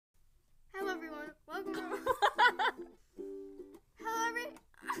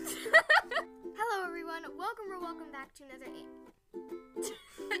to another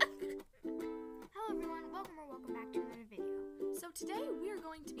Hello everyone, welcome back to another video. So today we are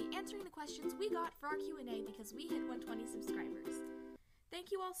going to be answering the questions we got for our Q&A because we hit 120 subscribers. Thank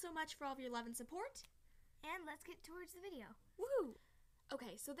you all so much for all of your love and support. And let's get towards the video. Woo!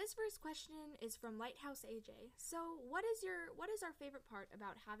 Okay, so this first question is from Lighthouse AJ. So what is our favorite part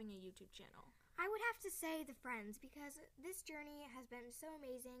about having a YouTube channel? I would have to say the friends, because this journey has been so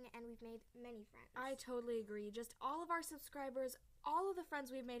amazing and we've made many friends. I totally agree. Just all of our subscribers, all of the friends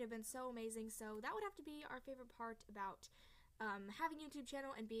we've made have been so amazing. So that would have to be our favorite part about having a YouTube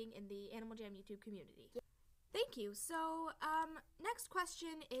channel and being in the Animal Jam YouTube community. Yeah. Thank you. So next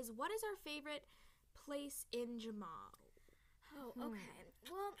question is, what is our favorite place in Jamal? Oh, okay.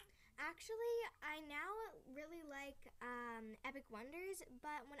 Well, actually, I now really like Epic Wonders,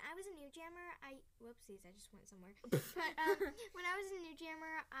 but when I was a New Jammer, whoopsies, I just went somewhere. But when I was a New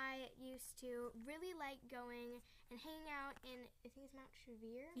Jammer, I used to really like going and hanging out in, I think it's Mount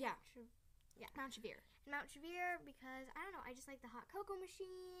Chevere? Yeah. Mount Chevere. Mount Chevere, because, I don't know, I just like the hot cocoa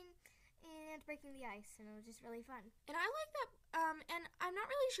machine and breaking the ice, and it was just really fun. And I like that, and I'm not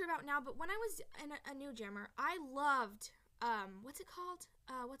really sure about now, but when I was a New Jammer, I loved, what's it called?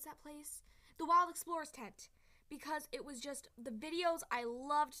 What's that place? The Wild Explorers tent. Because it was just the videos I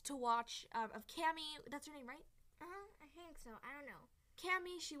loved to watch of Cammie. That's her name, right? I think so. I don't know.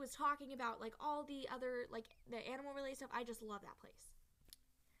 Cammie, she was talking about, like, all the other, like, the animal-related stuff. I just love that place.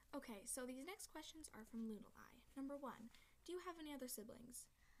 Okay, so these next questions are from Luna Eye. Number 1, do you have any other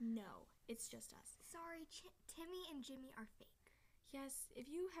siblings? No, it's just us. Sorry, Timmy and Jimmy are fake. Yes, if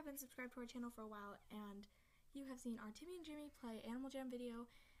you have been subscribed to our channel for a while and you have seen our Timmy and Jimmy play Animal Jam video,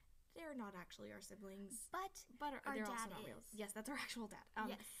 they're not actually our siblings. But they're our also dad not real. is. Yes, that's our actual dad.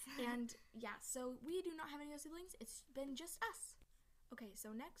 Yes. And yeah, so we do not have any other siblings. It's been just us. Okay,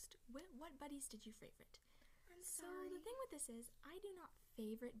 so next, what buddies did you favorite? So the thing with this is, I do not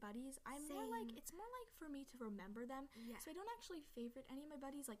favorite buddies. It's more like for me to remember them. Yeah. So I don't actually favorite any of my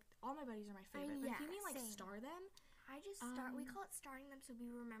buddies. Like, all my buddies are my favorite. But if you mean like star them, I just we call it starring them, so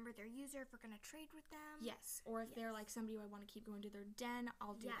we remember their user if we're gonna trade with them. Yes, or if they're like somebody who I want to keep going to their den,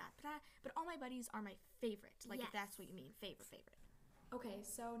 I'll do that. But all my buddies are my favorite. Like, if that's what you mean, favorite. Okay,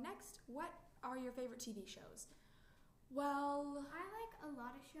 so next, what are your favorite TV shows? Well, I like a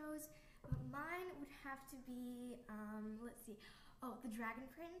lot of shows, but mine would have to be let's see. Oh, The Dragon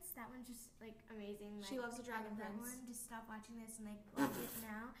Prince. That one's just like amazing. Like, she loves The Dragon Prince. That one. Just stop watching this and like watch it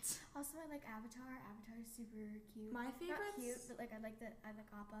now. Also, I like Avatar. Avatar is super cute. My favorites? Not cute, but like I like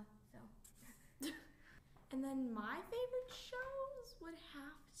Appa. So. And then my favorite shows would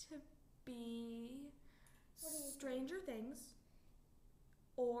have to be Stranger Things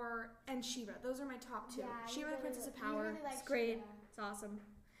and She-Ra. Those are my top 2. Yeah, She-Ra, the Princess of Power. Really like it's great. She-Ra. It's awesome.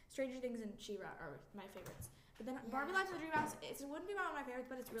 Stranger Things and She-Ra are my favorites. But then Barbie Life in the Dreamhouse, it wouldn't be one of my favorites,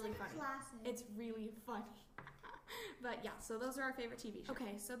 but it's really funny. Classic. It's really funny. But yeah, so those are our favorite TV shows.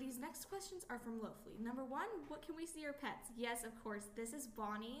 Okay, so these next questions are from Lofley. Number 1, what can we see your pets? Yes, of course. This is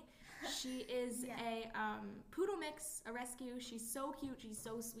Bonnie. She is a poodle mix, a rescue. She's so cute. She's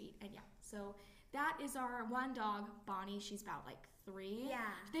so sweet. And yeah, so that is our one dog, Bonnie. She's about like 3. Yeah.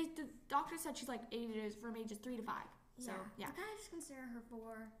 The doctor said she's like ages 3 to 5. So yeah. I kind of just consider her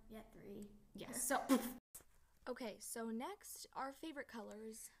 4, yet 3. Yes. So. Okay, so next, our favorite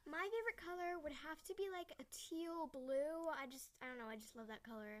colors. My favorite color would have to be like a teal blue. I don't know, I just love that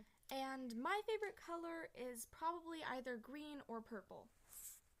color. And my favorite color is probably either green or purple.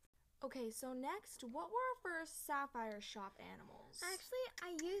 Okay, so next, what were our first Sapphire shop animals? Actually,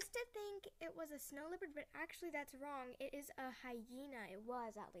 I used to think it was a snow leopard, but actually that's wrong. It is a hyena. It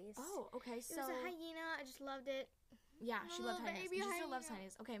was, at least. Oh, okay, so. It was a hyena. I just loved it. Yeah, she loved hyenas. She still loves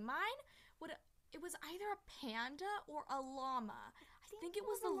hyenas. Okay, mine it was either a panda or a llama. I think it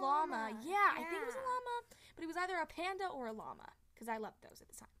was the llama. Yeah, I think it was a llama. But it was either a panda or a llama, because I loved those at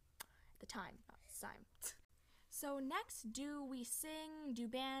the time. So next, do we sing, do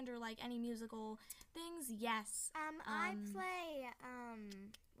band, or like any musical things? Yes. I play,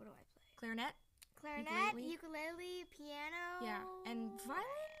 what do I play? Clarinet, ukulele, piano. Yeah, and violin.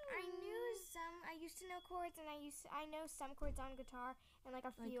 I used to know chords, and I know some chords on guitar and like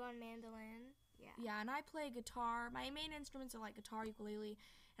a few on mandolin. Yeah, and I play guitar. My main instruments are like guitar, ukulele,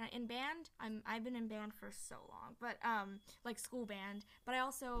 and in band, I've been in band for so long, but like school band. But I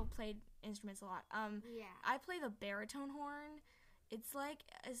also played instruments a lot. I play the baritone horn. It's like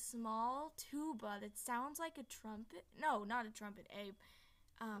a small tuba that sounds like a trumpet. No, not a trumpet. I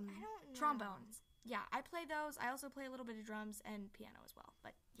don't know. Trombones. Yeah, I play those. I also play a little bit of drums and piano as well.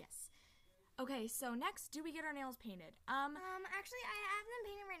 But yes. Okay, so next, do we get our nails painted? Actually, I have them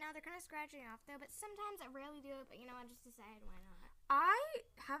painted right now. They're kind of scratching off, though, but sometimes I rarely do it, but, I just decided why not. I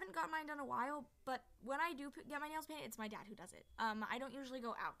haven't got mine done in a while, but when I do get my nails painted, it's my dad who does it. I don't usually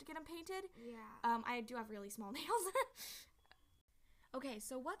go out to get them painted. Yeah. I do have really small nails. Okay,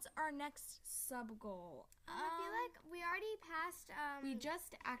 so what's our next sub-goal? I feel like we already passed,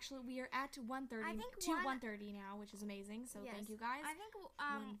 we are at 1:30. I think 1:30 now, which is amazing, so yes. Thank you guys. I think,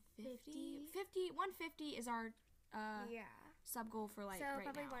 150 is our, sub-goal for, like, so right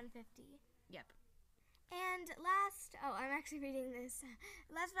probably now. 150. Yep. And I'm actually reading this.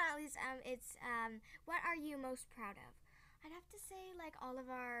 Last but not least, it's, what are you most proud of? I'd have to say, like, all of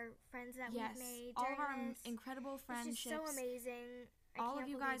our friends that we've made all of our this. incredible friendships. It's just so amazing. All of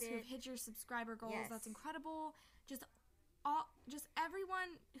you guys who have hit your subscriber goals, that's incredible. Just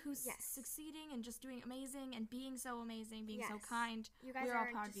everyone who's succeeding and just doing amazing and being so amazing, being so kind. You guys We're are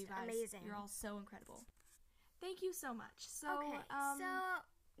all proud of you guys. Amazing. You're all so incredible. Thank you so much. So, okay, so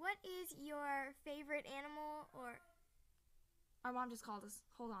what is your favorite animal or... Our mom just called us.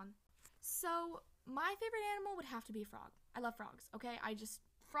 Hold on. So, my favorite animal would have to be a frog. I love frogs, okay?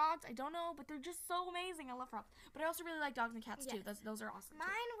 Frogs, I don't know, but they're just so amazing. I love frogs. But I also really like dogs and cats, too. Those are awesome,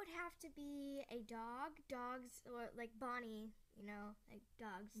 Mine would have to be a dog. Dogs, or like Bonnie, like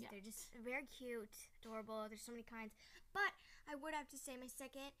dogs. Yeah. They're just very cute, adorable. There's so many kinds. But I would have to say my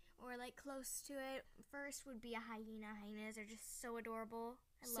second, or like close to it, first would be a hyena. Hyenas are just so adorable.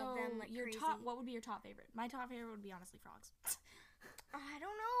 I love them like your crazy. What would be your top favorite? My top favorite would be honestly frogs. I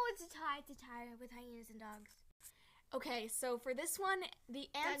don't know. It's a tie with hyenas and dogs. Okay, so for this one, the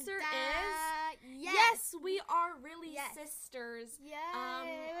answer is yes, we are really sisters. Yes.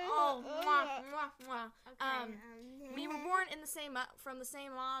 Okay. We were born in from the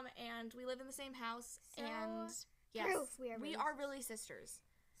same mom, and we live in the same house. So and yes, we are really sisters.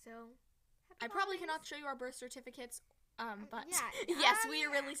 So I probably cannot show you our birth certificates, but yes, we are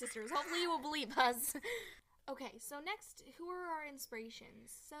really sisters. Hopefully, you will believe us. Okay, so next, who are our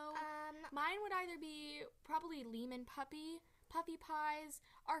inspirations? So, mine would either be probably Lehman Puppy Pies.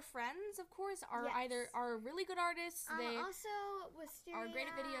 Our friends, of course, are really good artists. They also Wisteria, are great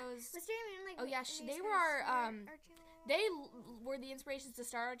at videos. Wisteria Moon, they were our they were the inspirations to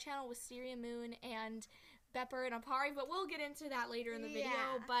start our channel. Wisteria Moon and Bepper and Apari, but we'll get into that later in the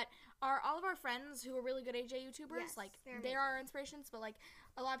video. But all of our friends who are really good AJ YouTubers, they are our inspirations. But like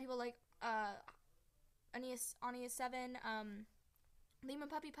a lot of people like Ania7, Lehman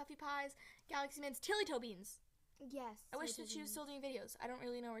Puppy Pies, Galaxy Mints, Tilly Toe Beans. Yes. I wish that she was still doing videos. I don't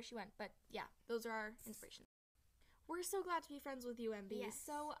really know where she went, but yeah, those are our inspirations. We're so glad to be friends with you, MB. Yes.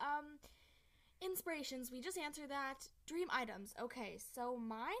 So, inspirations, we just answered that. Dream items. Okay, so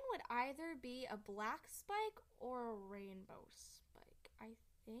mine would either be a black spike or a rainbow spike, I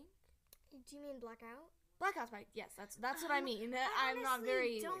think. Do you mean blackout? Blackout spike, yes, that's what I mean. I'm not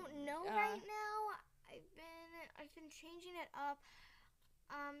very... I don't know right now. I've been changing it up.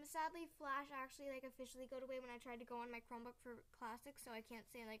 Sadly, Flash actually officially got away when I tried to go on my Chromebook for Classics, so I can't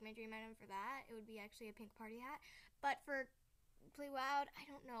say my dream item for that. It would be actually a pink party hat. But for Play Wild, I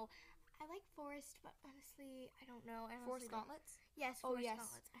don't know. I like Forest, but honestly, I don't know. Forest Gauntlets? Yes, Forest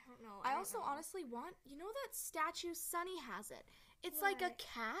Gauntlets. I don't know. I also honestly want, that statue, Sunny has it. It's like a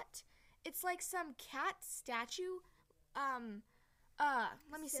cat. It's like some cat statue.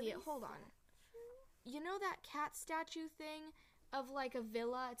 Let me see it. Hold on. You know that cat statue thing of like a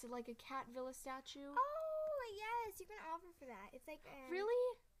villa? It's like a cat villa statue. Oh, yes. You can offer for that. It's like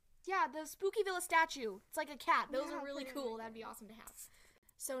really? Yeah, the Spooky Villa statue. It's like a cat. Those are really cool. That'd be awesome to have.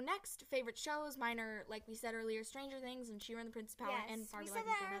 So next, favorite shows. Mine are, like we said earlier, Stranger Things and She-Ra and the Princess Power and Barbie Life in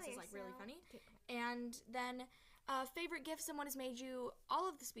Paradise is really funny. And then favorite gift someone has made you, all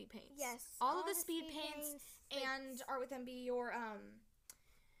of the speed paints. Yes. All of the speed paints and Art with MB, your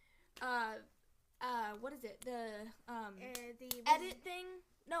what is it? The edit thing?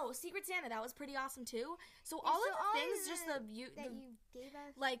 No, Secret Santa. That was pretty awesome too. So all of the things, just that you gave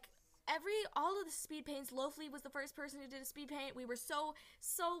us, like all of the speed paints. Lofley was the first person who did a speed paint. We were so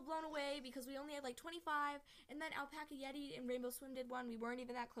blown away because we only had 25, and then Alpaca Yeti and Rainbow Swim did one. We weren't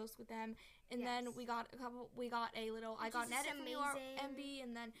even that close with them, and then we got a couple. We got a little. I got an edit from MB,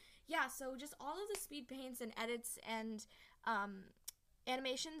 and then so just all of the speed paints and edits and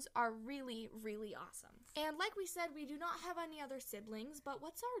animations are really, really awesome. And like we said, we do not have any other siblings, but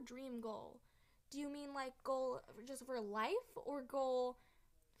what's our dream goal? Do you mean goal just for life or goal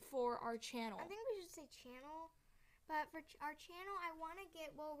for our channel? I think we should say channel. But for our channel, I want to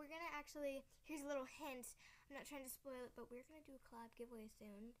get, we're going to actually, here's a little hint. I'm not trying to spoil it, but we're going to do a collab giveaway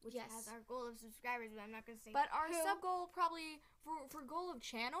soon, which has our goal of subscribers, but I'm not going to say But our sub-goal probably, for goal of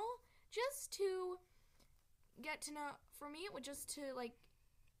channel, just to get to know, for me it would just to like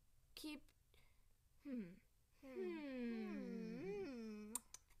keep I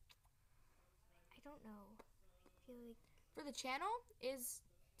don't know. I feel like for the channel is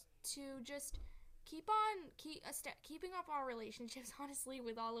to just keeping up our relationships, honestly,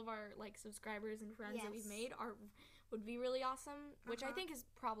 with all of our like subscribers and friends that we've made would be really awesome, which I think is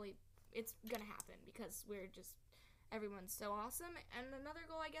probably it's gonna happen because everyone's so awesome. And another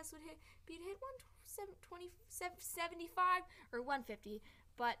goal, I guess, would be to hit 175 or 150,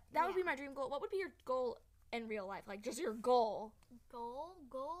 but that would be my dream goal. What would be your goal in real life, like just your goal?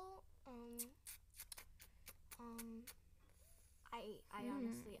 I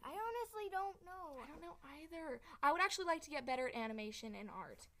honestly don't know. I don't know either. I would actually like to get better at animation and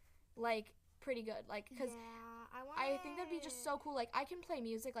art, like pretty good, like because I think that'd be just so cool. Like I can play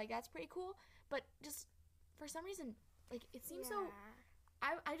music, like that's pretty cool, but just for some reason, like it seems so.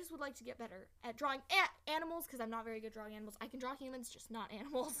 I just would like to get better at drawing animals because I'm not very good at drawing animals. I can draw humans, just not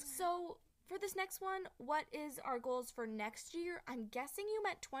animals. So for this next one, what is our goals for next year? I'm guessing you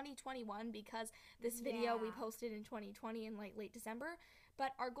meant 2021 because this video we posted in 2020 in like late December.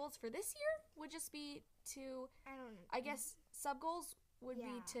 But our goals for this year would just be to, I guess sub goals would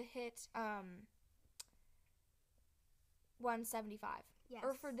be to hit 175. Yes.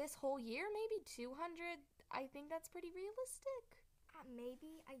 Or for this whole year, maybe 200. I think that's pretty realistic.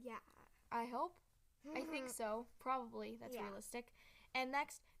 Maybe, I hope. I think so. Probably. That's realistic. And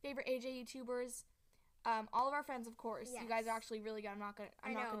next, favorite AJ YouTubers. All of our friends, of course. Yes. You guys are actually really good. I'm not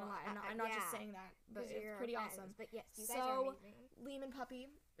gonna lie. I'm not just saying that, but it's pretty awesome. But yes, you guys are amazing. Lehman Puppy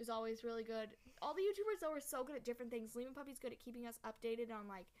is always really good. All the YouTubers though are so good at different things. Lehman Puppy's good at keeping us updated on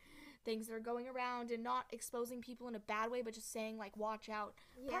like things that are going around and not exposing people in a bad way, but just saying like watch out.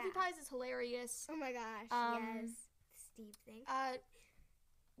 Yeah. Puffy Pies is hilarious. Oh my gosh. Yes. Steve, thanks.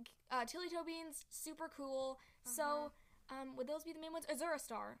 Tilly Toe Beans, super cool. So, would those be the main ones? Azura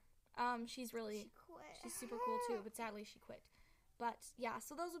Star. She's super cool too, but sadly she quit. But yeah,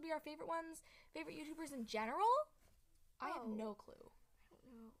 so those would be our favorite ones. Favorite YouTubers in general? I have no clue.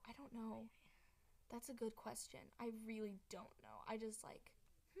 I don't know. That's a good question. I really don't know. I just like,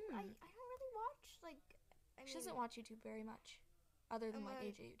 I don't really watch she doesn't watch YouTube very much. Other than like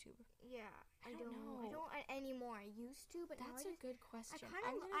AJ YouTube. Yeah, I don't know. I don't anymore. I used to, but that's a good question.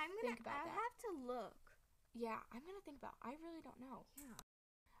 I'm gonna think about that. I have to look. Yeah, I'm gonna think about. I really don't know. Yeah.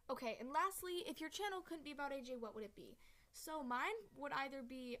 Okay, and lastly, if your channel couldn't be about AJ, what would it be? So mine would either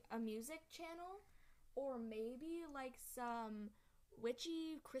be a music channel, or maybe like some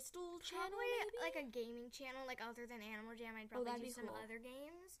witchy crystal channel. Maybe like a gaming channel, like other than Animal Jam. I'd probably do some other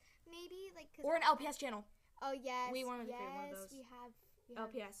games, maybe like. Or an LPS channel. Oh yes, we wanted to create one of those. We have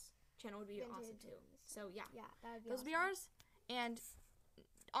LPS channel would be awesome too. So yeah, that would be those would be ours. And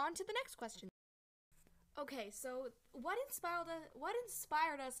on to the next question. Okay, so what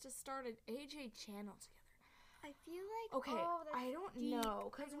inspired us to start an AJ channel together? I feel like I don't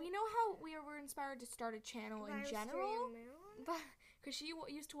know because we know how we were inspired to start a channel in general, but because she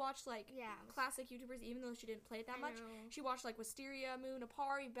used to watch like classic YouTubers, even though she didn't play it that much. She watched like Wisteria, Moon,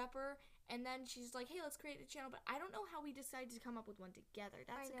 Apari, Bepper. And then she's like, hey, let's create a channel. But I don't know how we decided to come up with one together.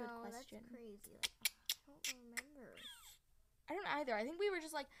 That's a good question. That's crazy. I don't remember. I don't either. I think we were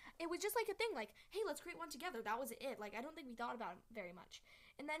just like, it was just like a thing. Like, hey, let's create one together. That was it. Like, I don't think we thought about it very much.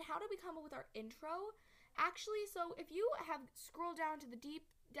 And then how did we come up with our intro? Actually, so if you have scrolled down to the deep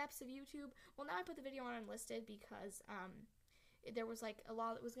depths of YouTube, well, now I put the video on unlisted because there was like a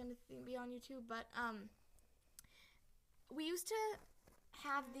lot that was going to be on YouTube. But we used to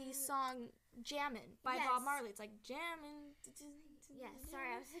have the song Jammin' by Bob Marley. It's like Jammin'. Yes,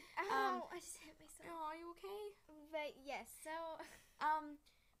 sorry, I was like, I just hit myself. Oh, are you okay? But yes, so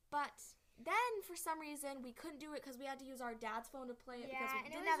but then for some reason we couldn't do it because we had to use our dad's phone to play it because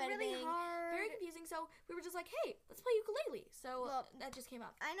we didn't have anything. Really hard. Very confusing. So we were just like, hey, let's play ukulele. So that just came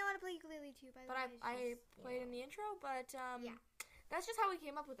up. I know how to play ukulele too, by the way. But I played in the intro. But that's just how we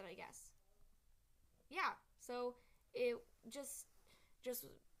came up with it, I guess. Yeah. So it just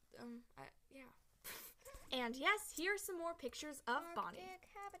yeah. And yes, here's some more pictures of Bonnie.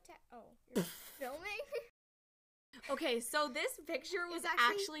 Oh, you're filming? Okay, so this picture was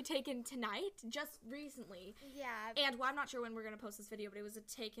actually taken tonight, just recently. Yeah. And well, I'm not sure when we're gonna post this video, but it was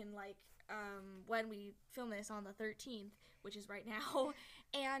taken like when we filmed this on the 13th, which is right now.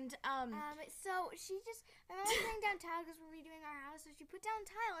 And so my mom was laying down tile because we're redoing our house, so she put down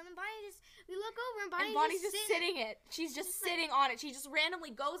tile, and then we look over, and Bonnie's just sitting it. She's just sitting on it. She just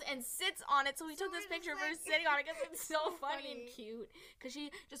randomly goes and sits on it. So we took this picture of her sitting on it because it's so funny and cute. Because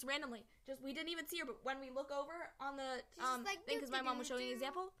she just randomly, we didn't even see her, but when we look over on the thing, because my mom was showing an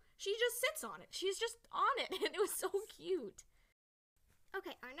example, she just sits on it. She's just on it, and it was so cute.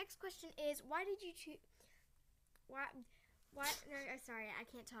 Okay, our next question is, why did you choose... sorry, I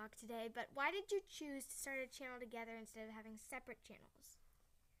can't talk today, but why did you choose to start a channel together instead of having separate channels?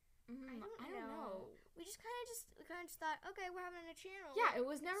 I don't know. We kind of just thought, okay, we're having a channel. Yeah, it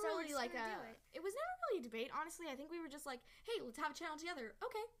was never really like it was never really a debate, honestly. I think we were just like, hey, let's have a channel together.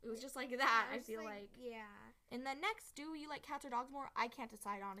 Okay. It was just like that, I feel like. Yeah. And then next, do you like cats or dogs more? I can't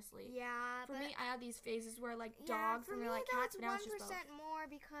decide, honestly. Yeah. For me, I have these phases where I like dogs and they're like cats, but now it's just both. 1% more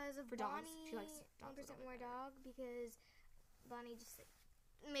because of for Bonnie. Dogs. She likes dogs. 1% more dog because Bonnie just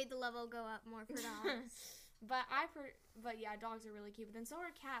made the level go up more for dogs. But yeah, dogs are really cute. But then so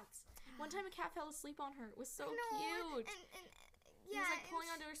are cats. One time a cat fell asleep on her. It was so cute. And he was like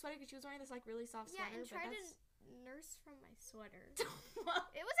pulling onto her sweater because she was wearing this like really soft sweater. Yeah, and tried to nurse from my sweater.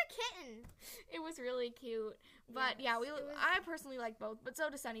 It was a kitten. It was really cute. But I personally like both. But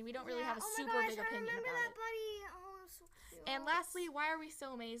so does Sunny. We don't really have a super big opinion about that it. buddy. Oh, it was so cute. And lastly, why are we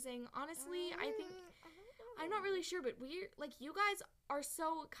so amazing? Honestly, I think I'm not really sure, but you guys are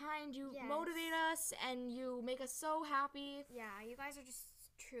so kind. You motivate us and you make us so happy. Yeah, you guys are just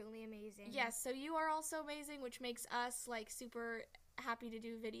truly amazing. Yes, so you are also amazing, which makes us like super happy to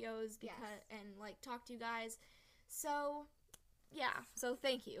do videos and like talk to you guys. So, yeah. So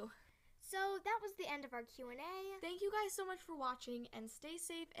thank you. So that was the end of our Q&A. Thank you guys so much for watching, and stay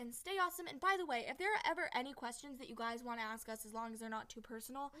safe and stay awesome. And by the way, if there are ever any questions that you guys want to ask us, as long as they're not too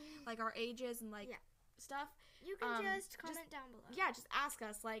personal, like our ages and like stuff, you can just comment down below. Yeah, just ask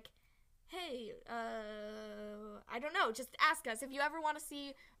us like, hey, I don't know, just ask us. If you ever want to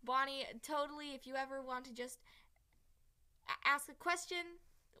see Bonnie, if you ever want to just ask a question,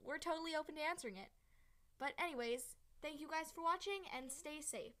 we're totally open to answering it. But anyways, thank you guys for watching, and stay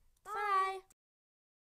safe. Bye!